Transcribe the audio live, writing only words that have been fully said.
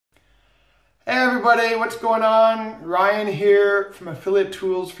Hey everybody, what's going on? Ryan here from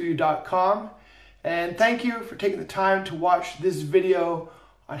affiliatetoolsforyou.com, and thank you for taking the time to watch this video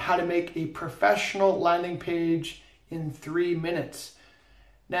on how to make a professional landing page in 3 minutes.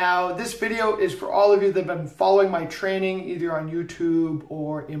 Now, this video is for all of you that have been following my training either on YouTube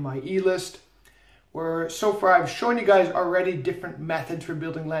or in my e-list, where so far I've shown you guys already different methods for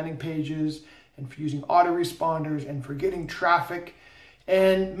building landing pages and for using autoresponders and for getting traffic.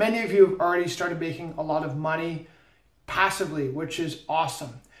 And many of you have already started making a lot of money passively, which is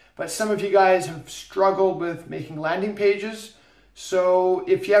awesome. But some of you guys have struggled with making landing pages. So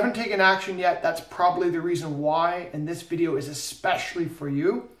if you haven't taken action yet, that's probably the reason why. And this video is especially for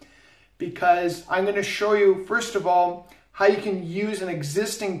you, because I'm going to show you, first of all, how you can use an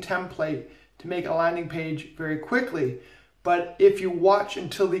existing template to make a landing page very quickly. But if you watch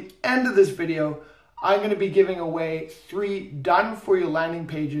until the end of this video, I'm going to be giving away 3 done-for-you landing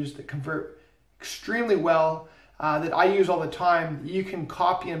pages that convert extremely well, that I use all the time. You can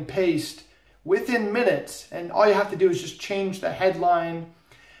copy and paste within minutes, and all you have to do is just change the headline,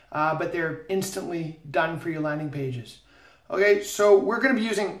 but they're instantly done for your landing pages. Okay, so we're going to be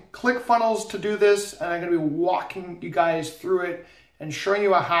using ClickFunnels to do this, and I'm going to be walking you guys through it and showing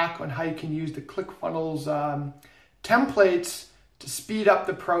you a hack on how you can use the ClickFunnels templates to speed up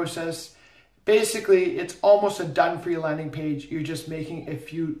the process. Basically, it's almost a done for your landing page. You're just making a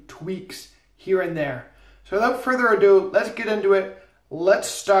few tweaks here and there. So without further ado, let's get into it. Let's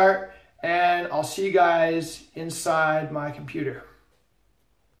start, and I'll see you guys inside my computer.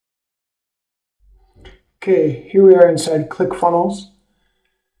 Okay, here we are inside ClickFunnels,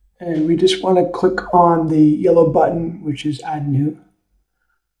 and we just want to click on the yellow button, which is Add New.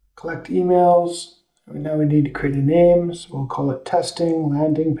 Collect emails. And now we need to create a name, so we'll call it Testing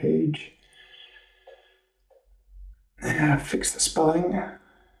Landing Page. Fix the spelling.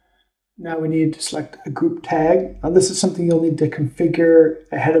 Now we need to select a group tag. Now this is something you'll need to configure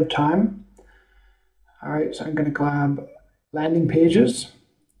ahead of time. All right, so I'm going to grab landing pages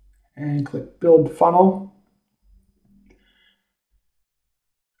and click build funnel.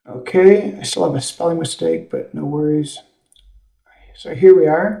 Okay, I still have a spelling mistake, but no worries. So here we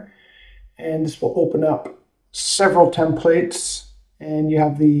are, and this will open up several templates, and you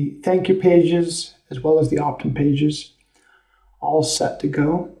have the thank you pages as well as the opt-in pages all set to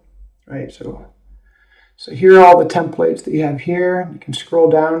go. Right, so here are all the templates that you have here. You can scroll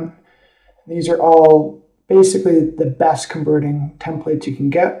down. These are all basically the best converting templates you can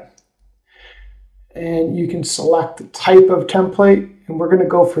get. And you can select the type of template, and we're going to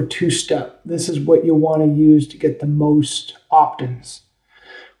go for 2-step. This is what you want to use to get the most opt-ins.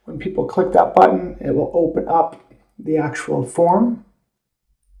 When people click that button, it will open up the actual form.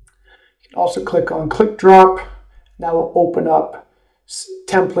 You can also click on click drop. That will open up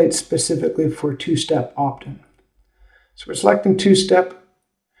templates specifically for 2-step opt-in. So we're selecting 2-step,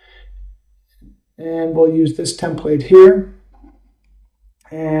 and we'll use this template here.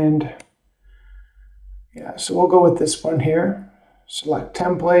 And yeah, so we'll go with this one here. Select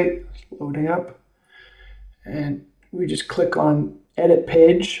template, loading up, and we just click on edit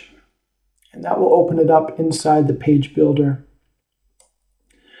page, and that will open it up inside the page builder.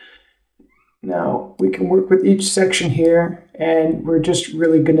 Now we can work with each section here, and we're just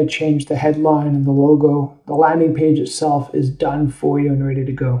really going to change the headline and the logo. The landing page itself is done for you and ready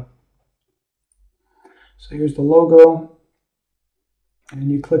to go. So here's the logo,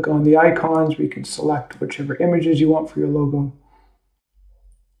 and you click on the icons. We can select whichever images you want for your logo,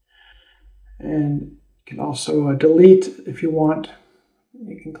 and you can also delete if you want.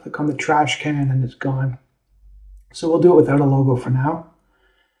 You can click on the trash can and it's gone. So we'll do it without a logo for now.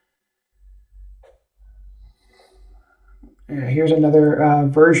 Here's another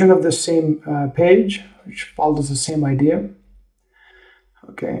version of the same page, which follows the same idea.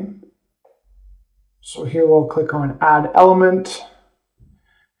 Okay, so here we'll click on Add Element,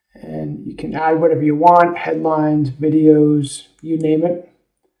 and you can add whatever you want, headlines, videos, you name it.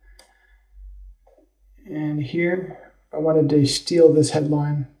 And here, if I wanted to steal this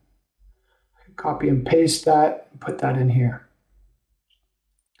headline, I can copy and paste that and put that in here.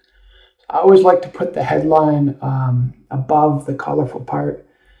 I always like to put the headline above the colorful part.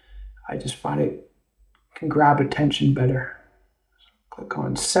 I just find it can grab attention better. So click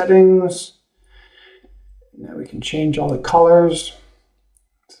on settings. Now we can change all the colors.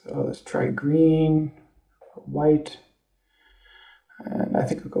 So let's try green, or white, and I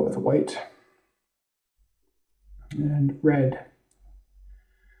think I'll go with white and red.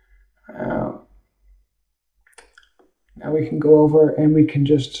 Now we can go over and we can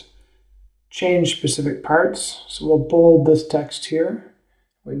just change specific parts. So we'll bold this text here.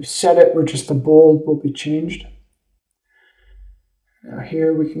 We've set it where just the bold will be changed. Now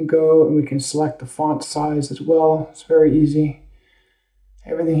here we can go and we can select the font size as well. It's very easy.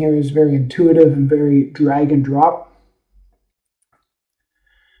 Everything here is very intuitive and very drag and drop.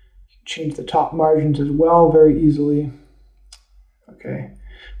 You can change the top margins as well very easily. Okay,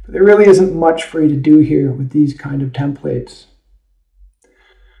 but there really isn't much for you to do here with these kind of templates.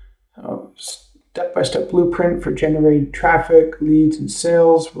 So, step-by-step blueprint for generated traffic, leads, and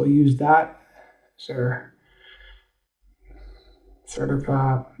sales. We'll use that as our sort of,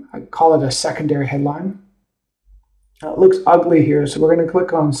 I call it a secondary headline. Now, it looks ugly here, so we're going to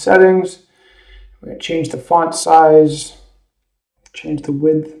click on settings. We're going to change the font size, change the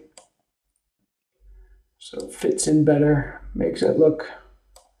width so it fits in better, makes it look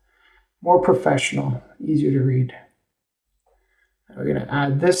more professional, easier to read. And we're going to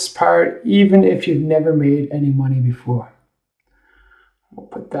add this part even if you've never made any money before. We'll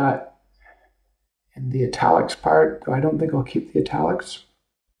put that in the italics part, though I don't think I'll keep the italics.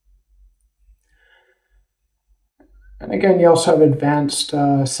 And again, you also have advanced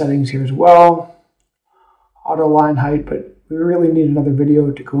settings here as well. Auto line height, but we really need another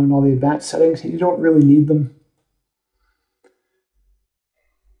video to go in all the advanced settings. You don't really need them.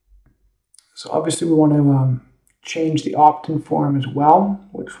 So obviously we want to change the opt-in form as well,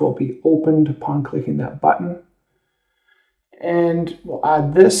 which will be opened upon clicking that button. And we'll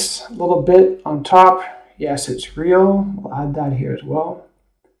add this a little bit on top. Yes, it's real. We'll add that here as well.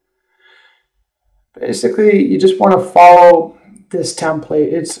 Basically, you just want to follow this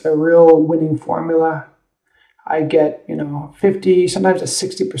template. It's a real winning formula. I get, 50, sometimes a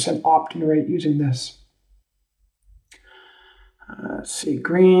 60% opt-in rate using this. Let's see,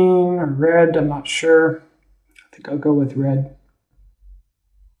 green or red, I'm not sure. I think I'll go with red.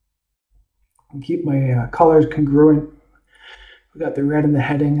 And keep my colors congruent. We got the red in the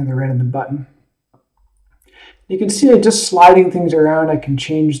heading and the red in the button. You can see just sliding things around, I can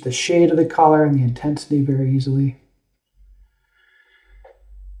change the shade of the color and the intensity very easily.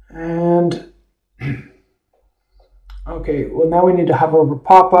 And okay, well now we need to hover over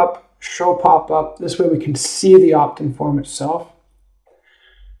pop-up, show pop-up. This way we can see the opt-in form itself.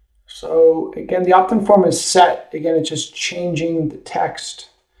 So again, the opt-in form is set. Again, it's just changing the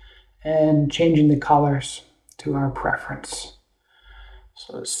text and changing the colors to our preference.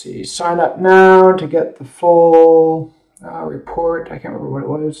 So let's see, sign up now to get the full report. I can't remember what it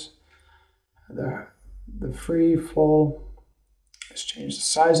was. The free full. Let's change the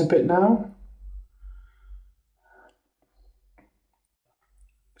size a bit now.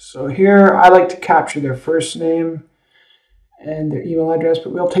 So here I like to capture their first name and their email address,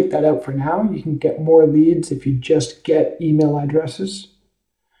 but we'll take that out for now. You can get more leads if you just get email addresses.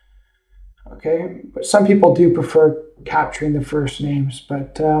 Okay, but some people do prefer capturing the first names,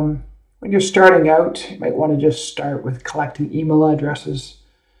 but when you're starting out, you might want to just start with collecting email addresses.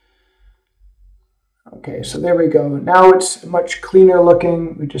 Okay, so there we go. Now it's much cleaner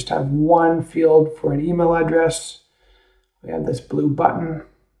looking. We just have one field for an email address. We have this blue button.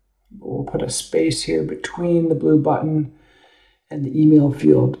 We'll put a space here between the blue button and the email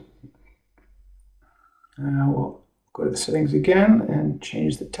field. We'll go to the settings again and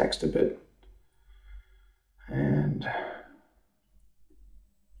change the text a bit. And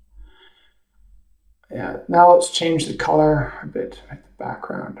yeah, now let's change the color a bit, like the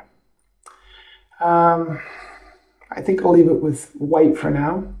background. I think I'll leave it with white for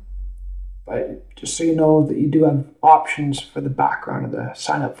now, but just so you know that you do have options for the background of the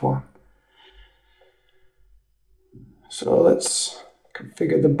sign up form. So let's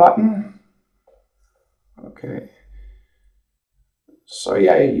configure the button. Okay. So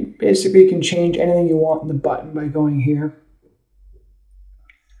yeah, you basically can change anything you want in the button by going here.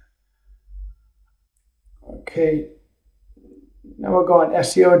 Okay, now we'll go on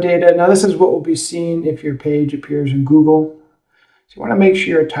SEO data. Now this is what will be seen if your page appears in Google. So you want to make sure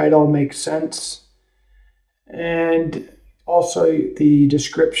your title makes sense and also the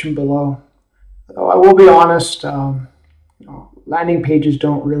description below. So I will be honest, landing pages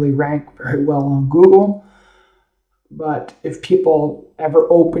don't really rank very well on Google. But if people ever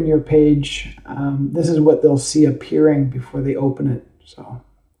open your page, this is what they'll see appearing before they open it. So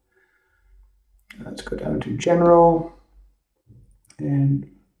let's go down to general and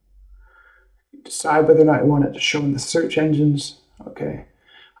decide whether or not you want it to show in the search engines. Okay.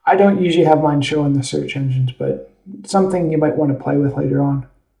 I don't usually have mine show in the search engines, but it's something you might want to play with later on.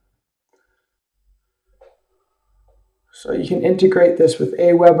 So you can integrate this with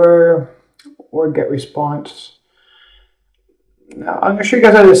Aweber or GetResponse. Now, I'm going to show you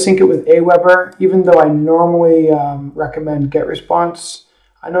guys how to sync it with Aweber. Even though I normally recommend GetResponse,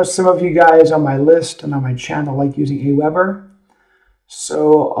 I know some of you guys on my list and on my channel like using Aweber.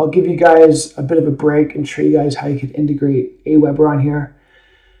 So I'll give you guys a bit of a break and show you guys how you can integrate Aweber on here.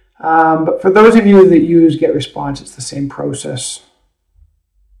 But for those of you that use GetResponse, it's the same process.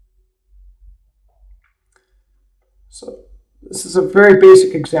 So this is a very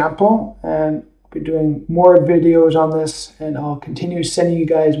basic example, and I'll be doing more videos on this, and I'll continue sending you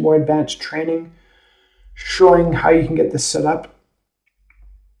guys more advanced training showing how you can get this set up.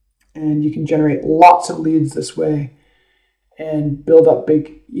 And you can generate lots of leads this way and build up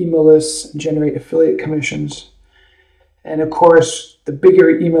big email lists and generate affiliate commissions. And of course, the bigger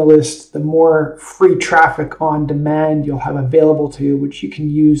your email list, the more free traffic on demand you'll have available to you, which you can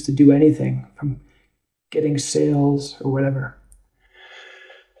use to do anything from getting sales or whatever.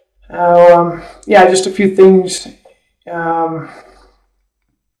 Yeah, just a few things.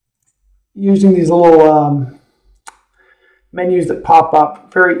 Using these little menus that pop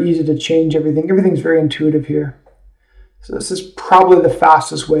up, very easy to change everything. Everything's very intuitive here. So this is probably the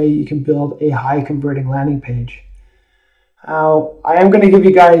fastest way you can build a high converting landing page. I am going to give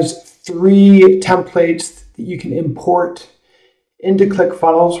you guys 3 templates that you can import into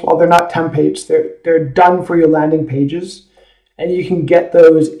ClickFunnels. Well, they're not templates, they're done for your landing pages, and you can get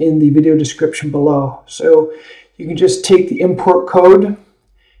those in the video description below. So you can just take the import code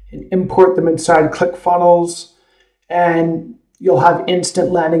and import them inside ClickFunnels, and you'll have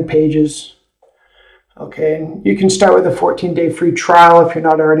instant landing pages. Okay, and you can start with a 14-day free trial if you're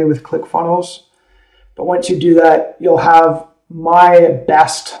not already with ClickFunnels. But once you do that, you'll have my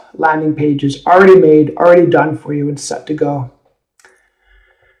best landing pages already made, already done for you and set to go.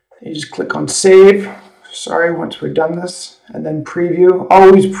 You just click on save. Sorry, once we're done this, and then preview.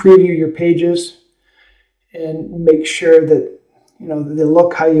 Always preview your pages and make sure that they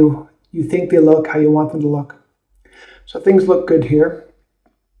look how you think they look, how you want them to look. So things look good here.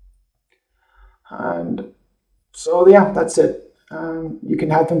 And so yeah, that's it. You can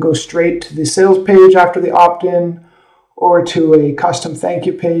have them go straight to the sales page after the opt-in or to a custom thank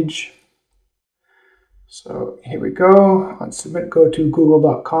you page. So here we go. On submit, go to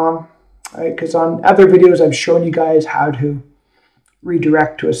google.com. Right, because on other videos I've shown you guys how to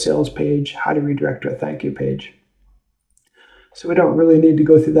redirect to a sales page, how to redirect to a thank you page. So we don't really need to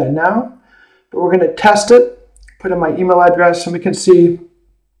go through that now, but we're going to test it. Put in my email address, and we can see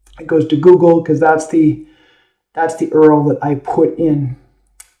it goes to Google because that's the URL that I put in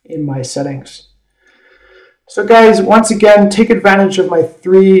my settings. So guys, once again, take advantage of my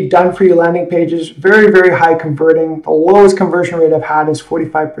 3 done for you landing pages. Very, very high converting. The lowest conversion rate I've had is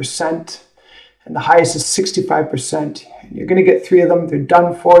 45%, and the highest is 65%. And you're going to get 3 of them. They're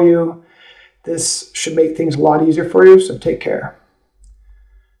done for you. This should make things a lot easier for you. So take care.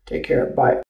 Take care. Bye.